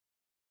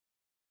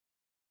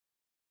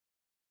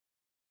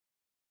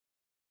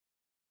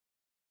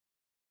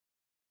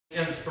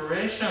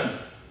inspiration,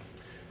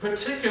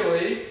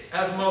 particularly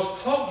as most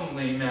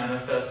potently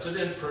manifested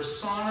in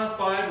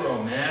personified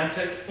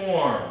romantic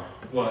form,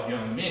 what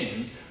Jung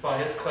means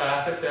by his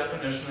classic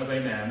definition of a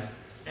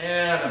man's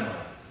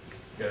anima.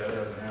 Get it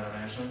as an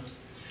animation?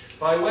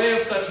 By way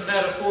of such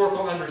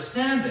metaphorical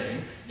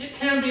understanding, it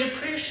can be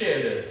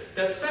appreciated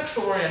that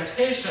sexual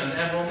orientation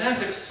and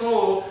romantic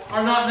soul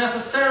are not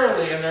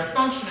necessarily in their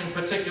functioning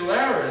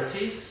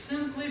particularity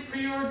simply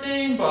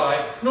preordained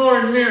by,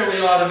 nor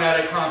merely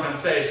automatic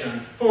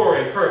compensation for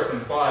a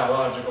person's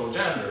biological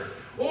gender,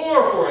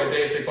 or for a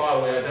basic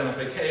bodily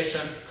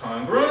identification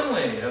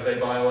congruently as a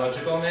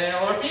biological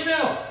male or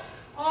female,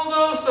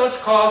 although such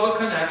causal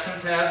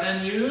connections have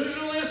been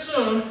usually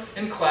assumed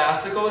in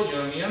classical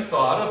Jungian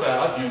thought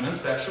about human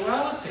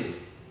sexuality,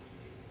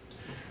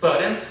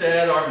 but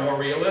instead are more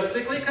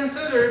realistically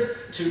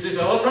considered to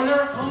develop from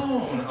their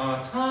own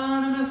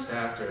autonomous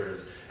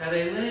factors at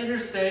a later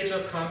stage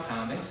of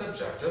compounding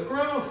subjective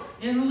growth,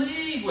 in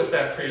league with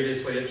that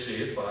previously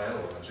achieved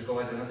biological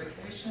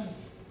identification.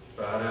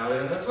 Brought out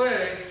in this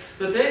way,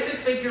 the basic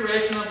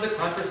figuration of the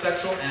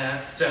contrasexual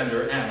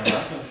gender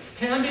anima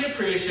can be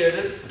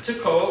appreciated to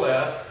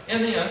coalesce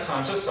in the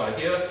unconscious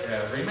psyche of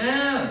every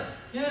man,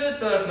 yet it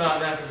does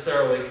not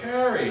necessarily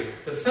carry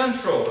the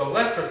central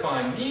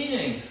electrifying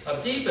meaning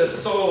of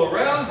deepest soul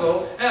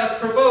arousal as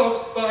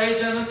provoked by a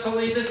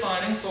genitally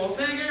defining soul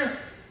figure.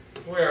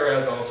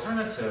 Whereas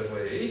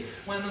alternatively,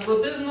 when the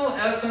libidinal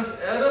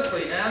essence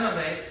edipally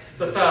animates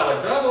the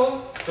phallic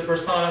double, the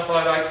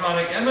personified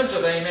iconic image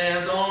of a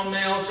man's own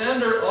male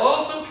gender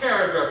also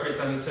carried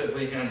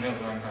representatively in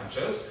his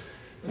unconscious,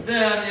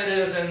 then it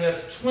is in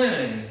this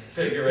twinning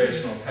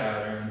figurational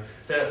pattern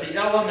that the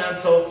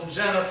elemental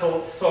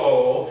genital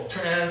soul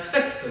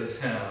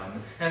transfixes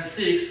him and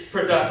seeks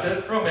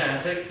productive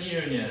romantic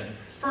union,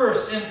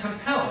 first in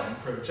compelling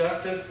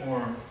projected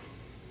form.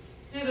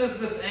 It is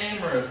this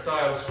amorous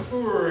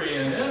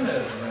Dioscurian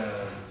image,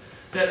 then,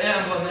 that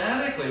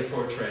emblematically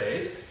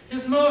portrays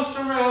his most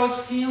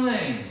aroused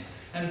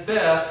feelings and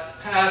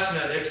best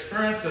passionate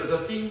experiences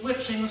of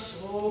bewitching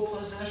soul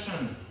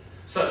possession,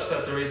 such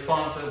that the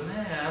responsive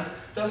man,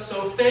 thus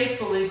so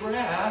faithfully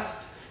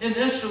grasped,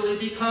 initially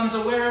becomes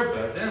aware,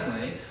 but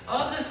dimly,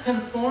 of his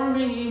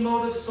conforming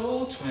emotive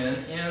soul twin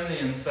in the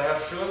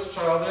incestuous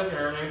childhood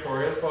yearning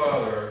for his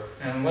father,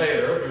 and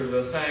later, through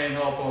the same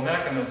helpful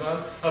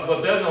mechanism of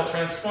libidinal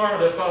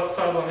transformative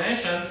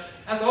sublimation,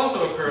 as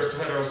also occurs to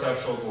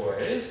heterosexual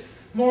boys,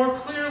 more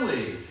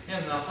clearly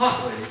in the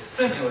hotly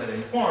stimulating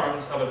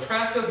forms of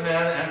attractive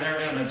men and their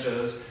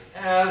images,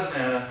 as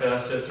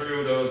manifested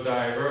through those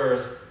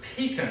diverse,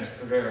 piquant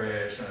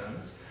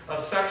variations of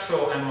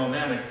sexual and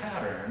romantic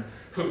pattern,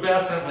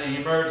 pubescently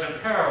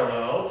emergent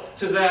parallel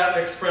to that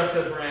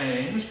expressive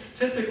range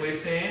typically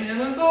seen in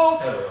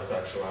adult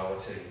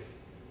heterosexuality.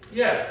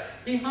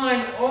 Yet,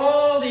 behind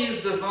all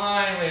these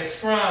divinely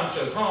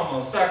scrumptious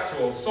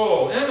homosexual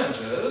soul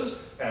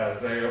images, as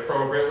they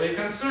appropriately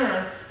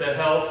concern the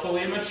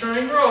healthfully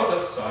maturing growth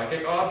of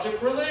psychic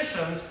object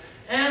relations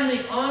and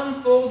the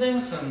unfolding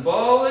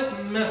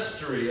symbolic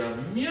mystery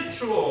of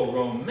mutual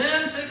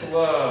romantic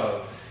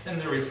love, in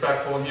the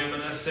respectful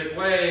humanistic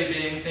way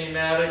being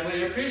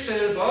thematically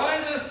appreciated by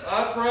this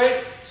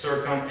upright,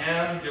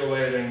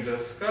 circumambulating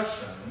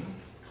discussion,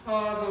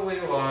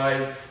 causally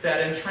lies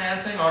that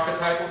entrancing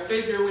archetypal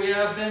figure we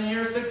have been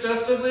here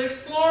suggestively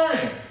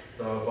exploring,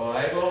 the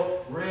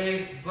vital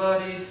wraith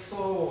buddy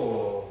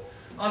soul,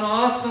 an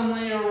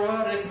awesomely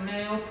erotic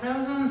male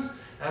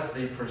presence as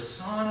the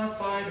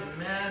personified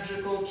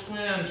magical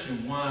twin to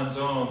one's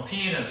own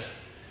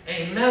penis,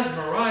 a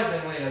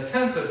mesmerizingly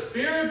attentive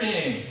spirit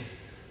being,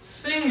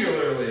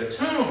 singularly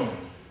attuned,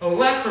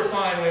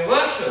 electrifyingly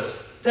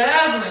luscious,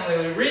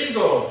 dazzlingly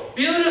regal,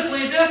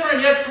 beautifully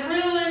different yet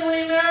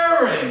thrillingly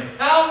mirroring,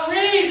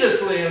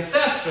 outrageously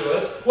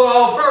incestuous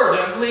while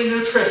verdantly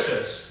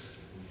nutritious,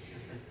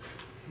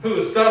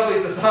 whose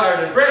doubly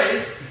desired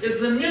embrace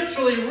is the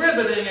mutually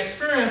riveting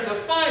experience of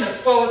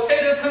finest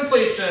qualitative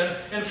completion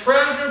and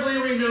treasurably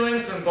renewing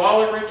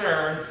symbolic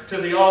return to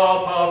the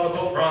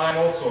all-possible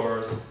primal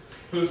source,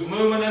 whose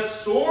luminous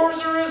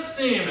sorcerous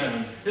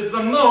semen is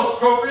the most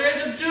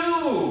procreative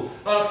dew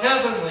of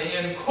heavenly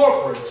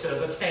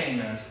incorporative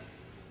attainment.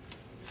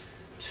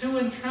 To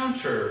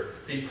encounter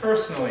the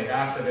personally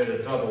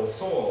activated double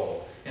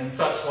soul in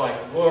such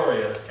like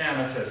glorious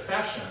amative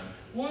fashion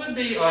would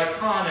be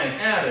iconic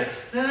and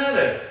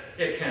ecstatic,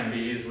 it can be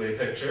easily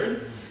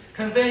pictured,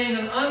 conveying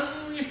an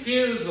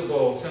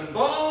unrefusable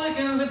symbolic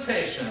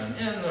invitation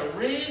in the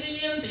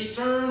radiant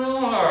eternal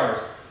heart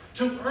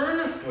to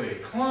earnestly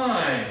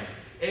climb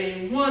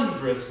a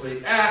wondrously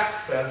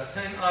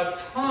accessing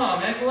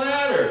atomic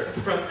ladder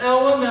from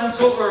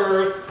elemental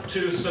earth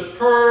to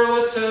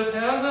superlative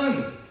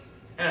heaven,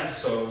 and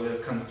so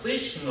live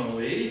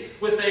completionally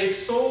with a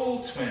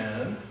soul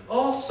twin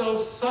also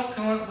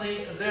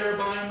succulently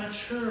thereby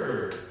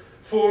matured,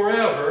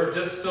 forever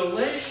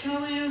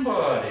distillationally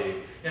embodied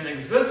in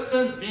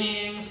existent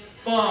being's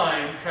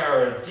fine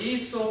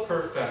paradisal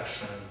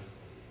perfection.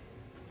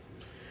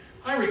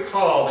 I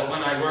recall that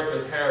when I worked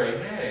with Harry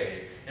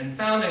Hay In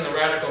founding the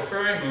radical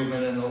fairy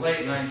movement in the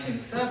late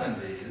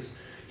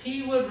 1970s,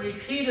 he would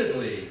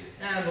repeatedly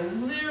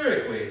and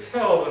lyrically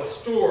tell the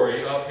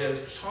story of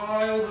his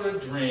childhood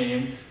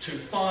dream to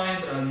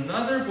find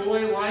another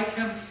boy like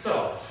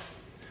himself,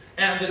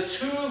 and the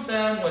two of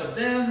them would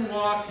then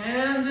walk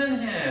hand in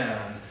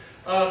hand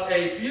up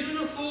a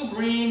beautiful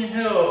green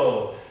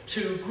hill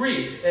to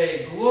greet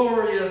a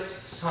glorious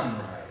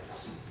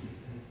sunrise.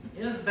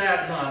 Is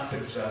that not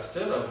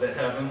suggestive of the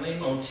heavenly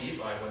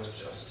motif I was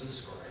just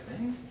describing?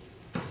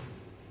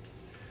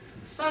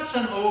 Such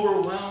an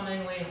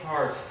overwhelmingly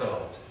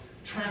heartfelt,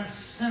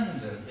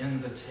 transcendent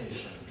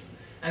invitation,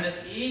 and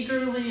its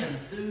eagerly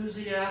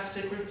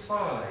enthusiastic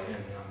reply in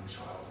young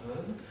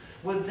childhood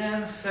would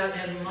then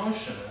set in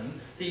motion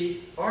the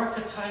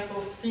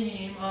archetypal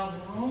theme of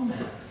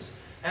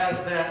romance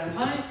as that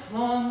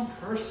lifelong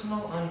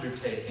personal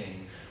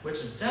undertaking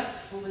which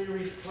depthfully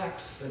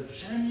reflects the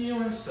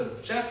genuine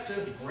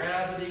subjective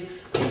gravity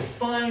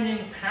defining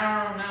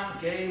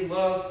paramount gay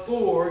love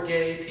for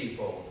gay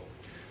people.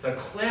 The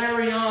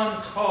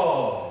clarion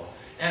call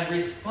and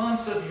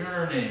responsive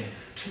yearning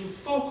to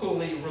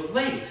focally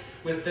relate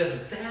with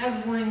this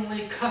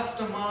dazzlingly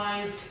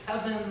customized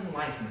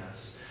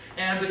heaven-likeness,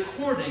 and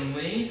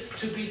accordingly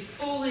to be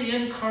fully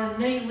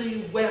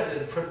incarnately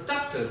wedded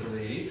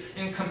productively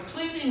in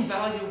completing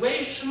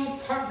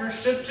valuational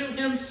partnership to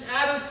him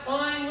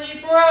satisfyingly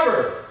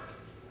forever.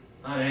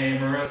 An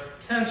amorous,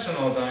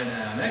 tensional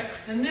dynamic,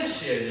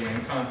 initiating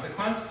in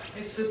consequence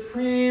a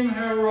supreme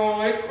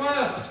heroic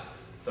quest,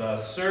 the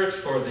search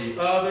for the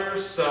other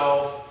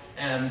self,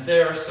 and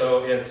there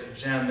so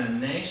its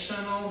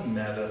geminational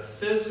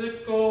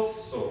metaphysical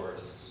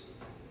source.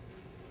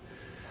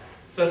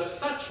 The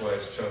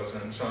such-wise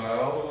chosen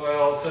child,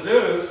 well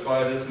seduced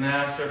by this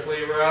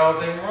masterfully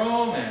rousing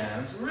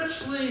romance,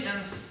 richly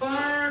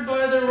inspired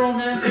by the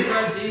romantic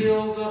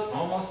ideals of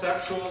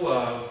homosexual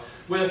love,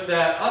 with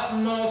that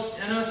utmost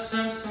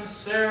innocent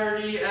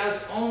sincerity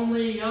as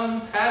only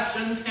young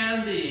passion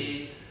can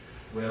be,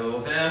 will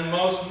then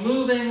most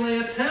movingly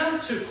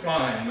attempt to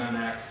climb an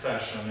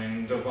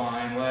accessioning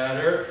divine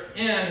ladder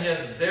in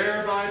his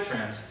thereby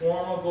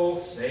transformable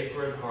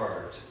sacred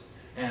heart,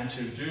 and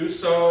to do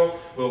so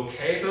will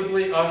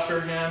capably usher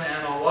him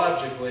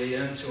analogically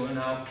into an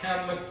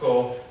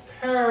alchemical,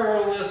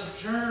 perilous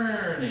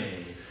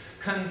journey,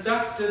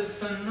 conducted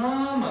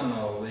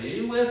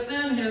phenomenally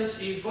within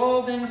his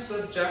evolving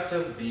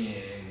subjective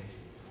being,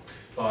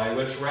 by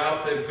which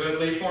route the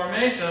goodly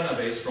formation of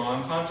a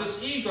strong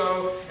conscious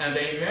ego and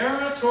a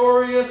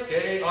meritorious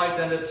gay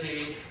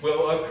identity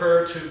will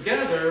occur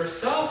together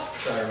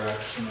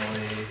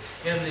self-directionally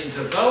in the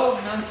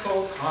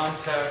developmental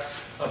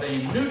context of a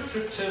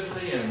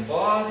nutritively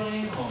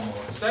embodying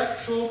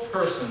homosexual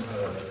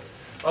personhood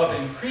of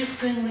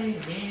increasingly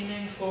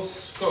meaningful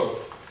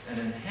scope and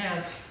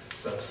enhanced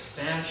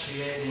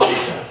substantiating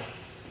depth.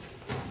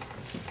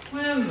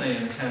 When the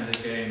intended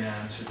gay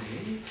man to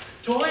be,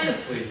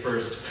 joyously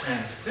first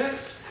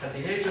transfixed at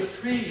the age of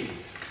 3,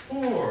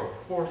 4,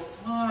 or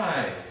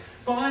 5,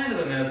 by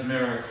the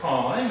mesmeric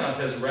calling of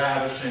his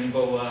ravishing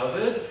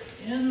beloved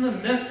in the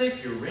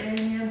mythic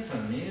Uranian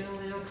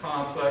familial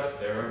complex,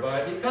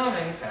 thereby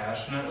becoming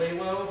passionately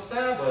well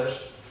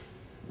established,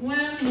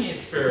 when he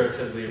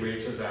spiritedly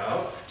reaches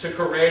out to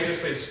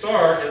courageously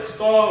start his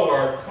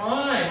stalwart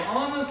climb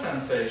on the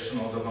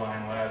sensational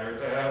divine ladder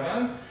to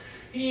heaven,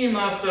 he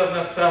must of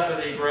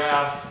necessity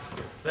grasp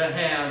the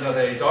hand of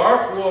a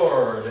dark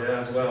lord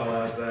as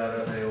well as that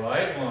of a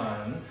light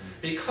one,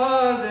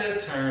 because it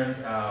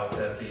turns out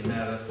that the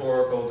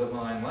metaphorical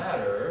divine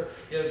ladder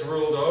is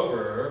ruled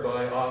over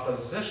by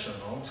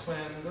oppositional twin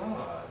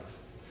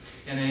gods,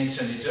 in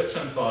ancient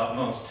Egyptian thought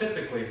most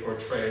typically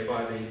portrayed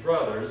by the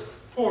brothers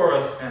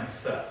Horus and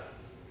Seth.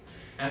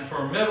 And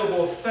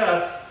formidable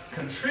Seth's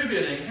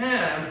contributing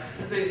hand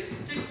is a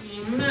sticky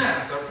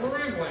mass of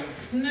wriggling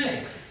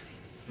snakes,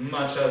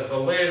 much as the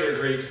later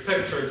Greeks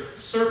pictured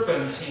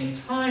serpentine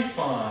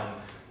Typhon,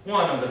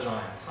 one of the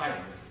giant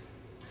titans.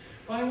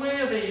 By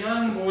way of a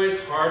young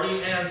boy's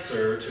hearty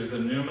answer to the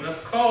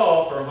numinous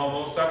call for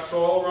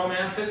homosexual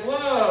romantic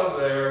love,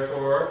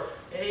 therefore,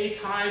 a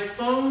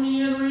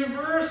Typhonian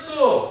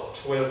reversal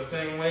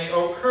twistingly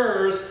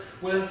occurs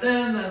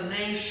within the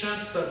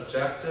nation's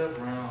subjective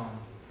realm.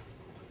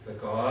 The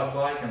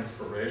godlike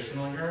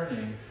inspirational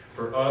yearning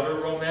for utter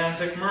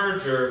romantic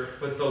merger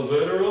with the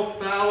literal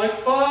phallic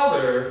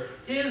father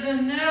is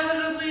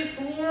inevitably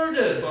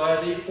thwarted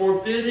by the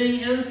forbidding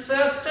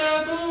incest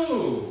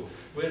taboo,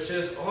 which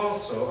is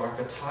also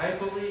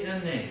archetypally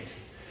innate.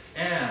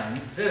 And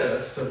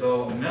this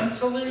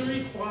developmentally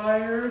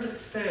required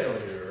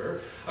failure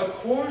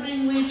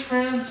accordingly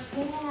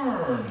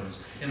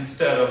transforms,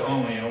 instead of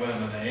only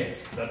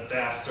eliminates, the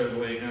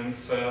dastardly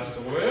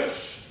incest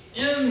wish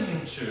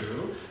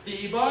into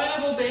the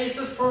viable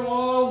basis for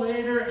all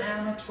later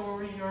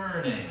amatory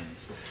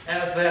yearnings,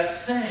 as that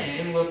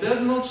same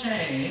libidinal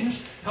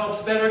change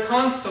helps better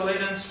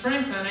constellate and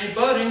strengthen a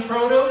budding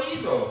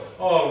proto-ego,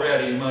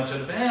 already much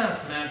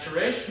advanced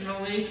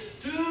maturationally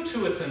due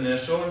to its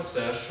initial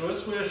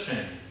incestuous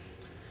wishing.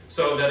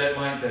 so that it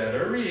might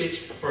better reach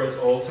for its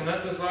ultimate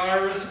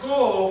desirous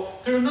goal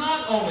through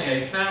not only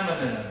a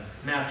feminine,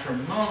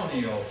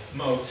 matrimonial,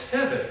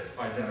 motivic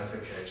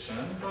identification,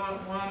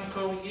 but one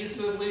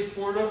cohesively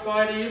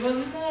fortified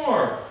even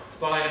more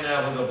by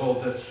inevitable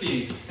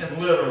defeat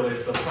in literally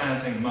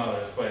supplanting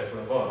mother's place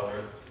with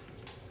father.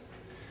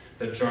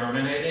 The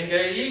germinating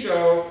gay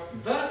ego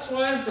thus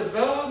was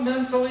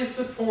developmentally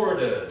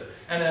supported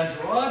and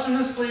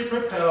androgynously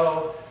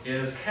propelled,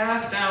 is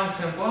cast down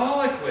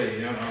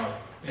symbolically in our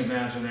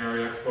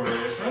imaginary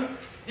exploration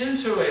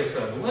into a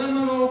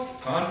subliminal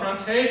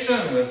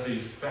confrontation with the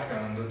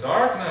fecund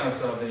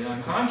darkness of the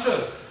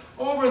unconscious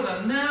over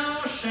the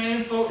now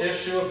shameful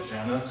issue of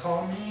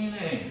genital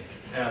meaning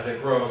as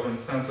it grows in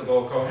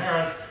sensible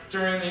coherence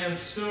during the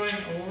ensuing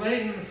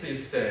latency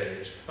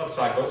stage of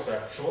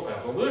psychosexual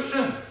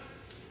evolution.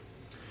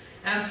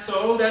 And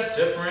so that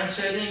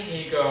differentiating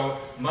ego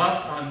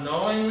must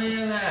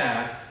unknowingly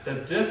enact the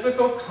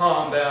difficult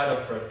combat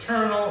of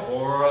fraternal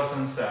horus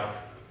and self.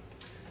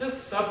 This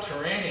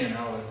subterranean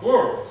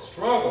allegorical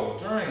struggle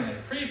during the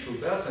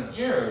prepubescent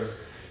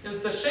years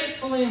is the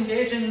shapefully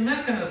engaging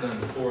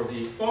mechanism for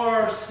the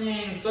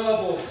far-seeing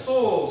double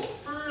soul's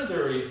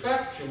further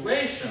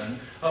effectuation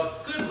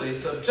of goodly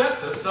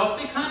subjective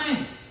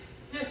self-becoming.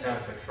 It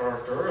has the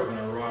character of an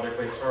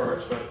erotically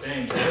charged but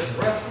dangerous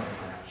wrestling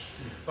match,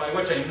 by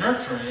which a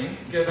nurturing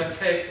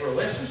give-and-take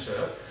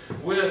relationship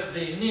with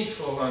the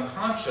needful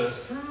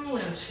unconscious through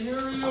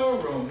interior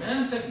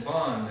romantic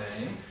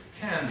bonding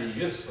can be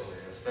usefully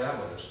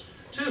established,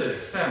 to the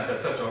extent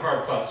that such a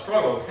hard-fought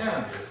struggle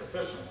can be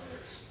sufficiently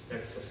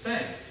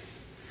sustained.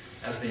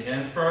 As the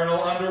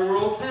infernal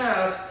underworld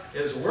task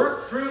is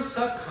worked through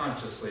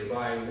subconsciously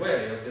by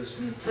way of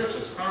this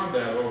nutritious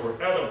combat over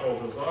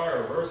Oedipal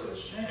desire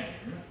versus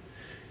shame,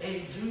 a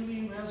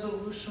dewy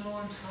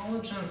resolutional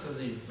intelligence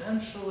is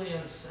eventually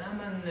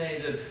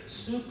inseminated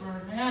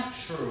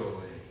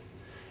supernaturally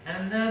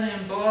and then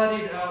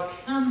embodied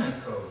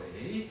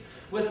alchemically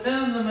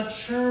within the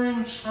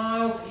maturing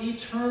child's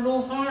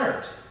eternal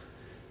heart,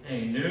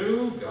 a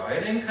new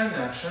guiding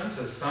connection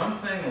to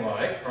something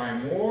like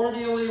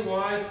primordially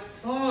wise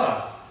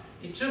Thoth,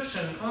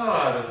 Egyptian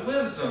god of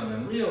wisdom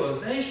and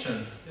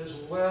realization, is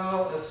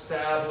well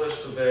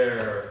established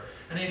there,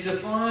 and a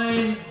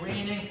divine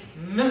reigning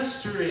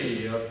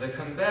mystery of the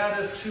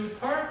combative two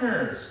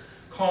partners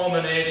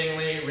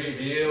culminatingly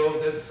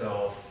reveals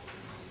itself.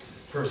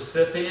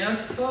 Percipient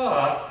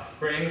Thoth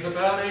brings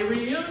about a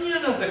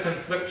reunion of the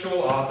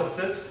conflictual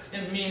opposites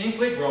in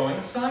meaningfully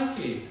growing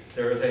psyche.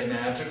 There is a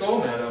magical,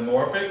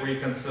 metamorphic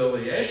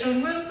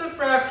reconciliation with the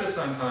fractious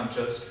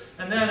unconscious,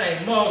 and then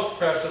a most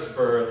precious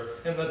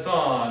birth in the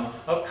dawn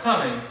of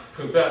coming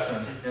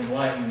pubescent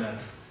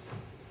enlightenment.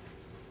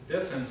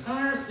 This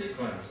entire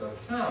sequence of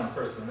sound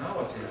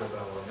personality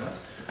development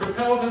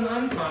propels an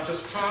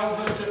unconscious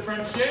childhood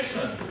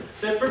differentiation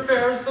that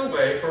prepares the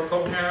way for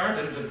coherent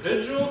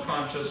individual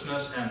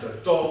consciousness and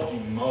adult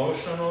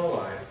emotional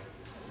life.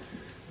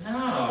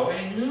 Now,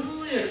 a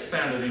newly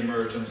expanded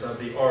emergence of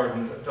the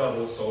ardent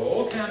double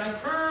soul can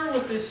occur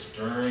with the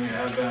stirring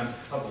advent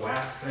of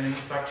waxing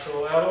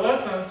sexual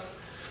adolescence,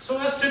 so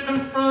as to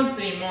confront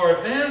the more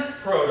advanced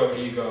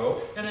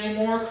proto-ego in a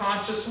more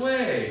conscious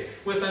way,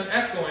 with an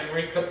echoing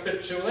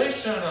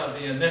recapitulation of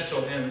the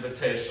initial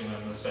invitation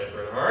in the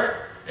Sacred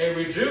Heart, a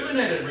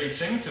rejuvenated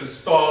reaching to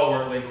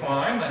stalwartly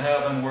climb the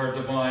heavenward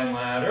divine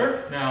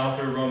ladder, now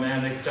through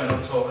romantic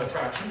genital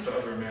attraction to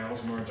other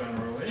males more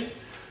generally,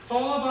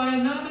 followed by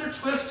another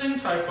twisting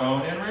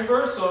Typhonian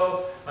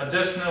reversal,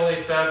 additionally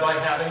fed by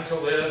having to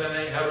live in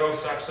a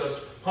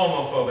heterosexist,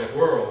 homophobic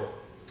world.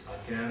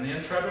 Again, the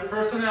intrepid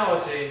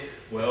personality,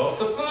 well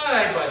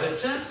supplied by the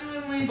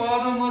genuinely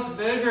bottomless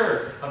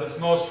vigor of its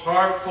most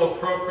heartful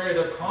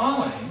procreative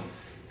calling,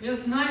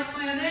 is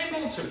nicely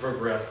enabled to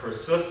progress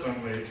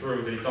persistently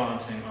through the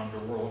daunting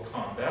underworld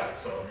combat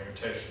so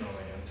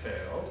mutationally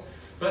entailed,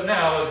 but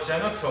now is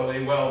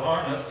genitally well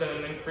harnessed in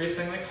an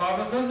increasingly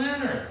cognizant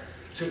manner,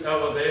 to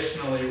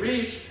elevationally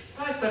reach,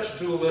 by such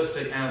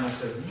dualistic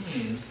amative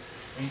means,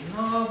 a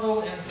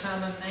novel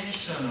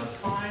insemination of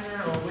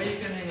finer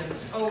awakening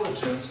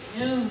intelligence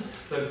in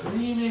the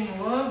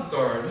gleaming love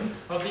garden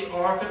of the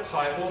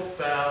archetypal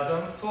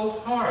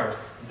fathomful heart,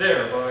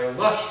 thereby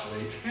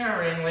lushly,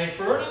 caringly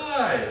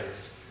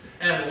fertilized,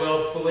 and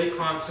willfully,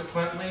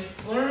 consequently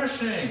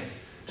flourishing,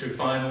 to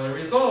finally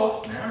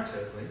result,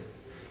 narratively,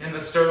 in the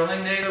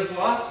sterling natal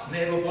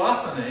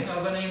blossoming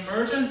of an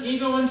emergent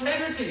ego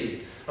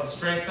integrity, of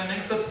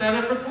strengthening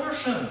substantive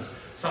proportions,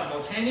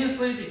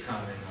 simultaneously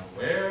becoming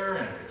aware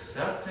and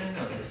accepting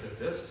of its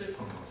vidistic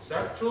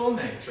homosexual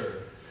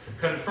nature,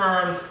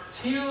 confirmed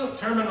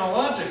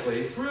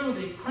terminologically through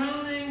the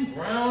crowning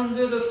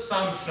grounded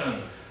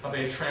assumption of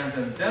a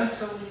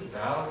transcendentally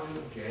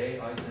valued gay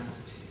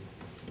identity.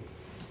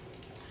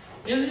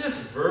 In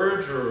this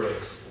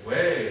verdurous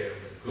way of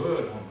the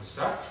good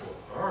homosexual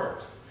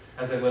heart,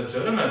 as a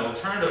legitimate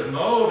alternative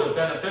mode of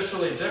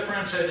beneficially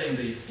differentiating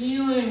the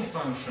feeling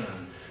function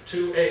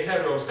to a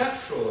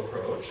heterosexual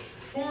approach,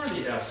 for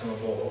the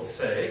estimable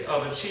sake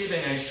of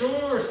achieving a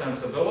sure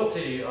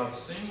sensibility of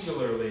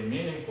singularly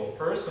meaningful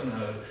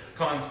personhood,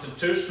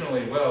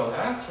 constitutionally well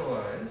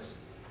actualized,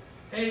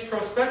 a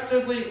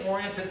prospectively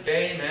oriented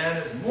gay man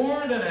is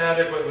more than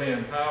adequately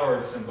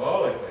empowered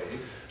symbolically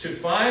to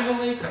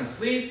finally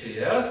complete the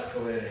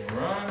escalating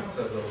rungs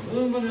of the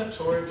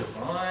illuminatory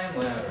divine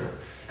ladder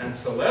and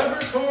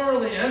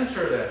celebratorily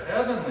enter that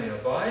heavenly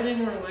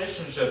abiding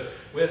relationship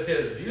with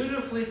his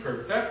beautifully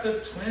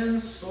perfected twin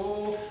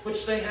soul,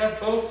 which they have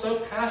both so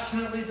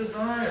passionately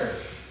desired.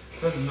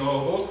 The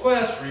noble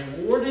quest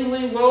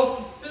rewardingly well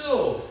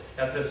fulfilled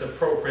at this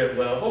appropriate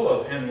level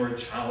of inward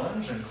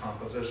challenge and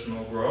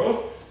compositional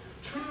growth,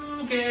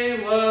 true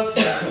gay love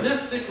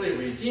humanistically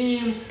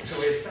redeemed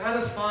to a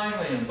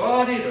satisfyingly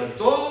embodied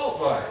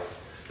adult life,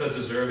 the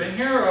deserving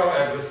hero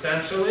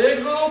existentially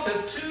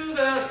exalted to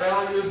that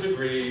valued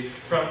degree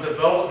from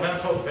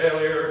developmental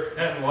failure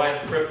and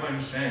life-crippling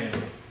shame.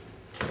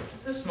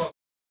 This most